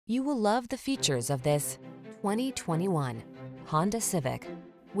You will love the features of this 2021 Honda Civic.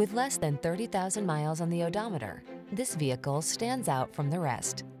 With less than 30,000 miles on the odometer, this vehicle stands out from the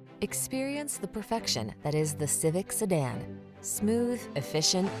rest. Experience the perfection that is the Civic sedan. Smooth,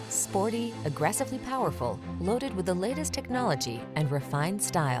 efficient, sporty, aggressively powerful, loaded with the latest technology and refined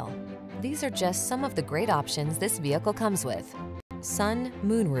style. These are just some of the great options this vehicle comes with: sun,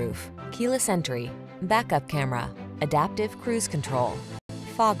 moonroof, keyless entry, backup camera, adaptive cruise control,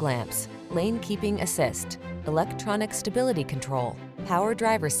 fog lamps, lane keeping assist, electronic stability control, power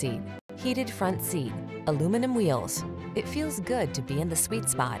driver seat, heated front seat, aluminum wheels. It feels good to be in the sweet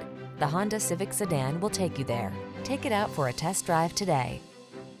spot. The Honda Civic sedan will take you there. Take it out for a test drive today.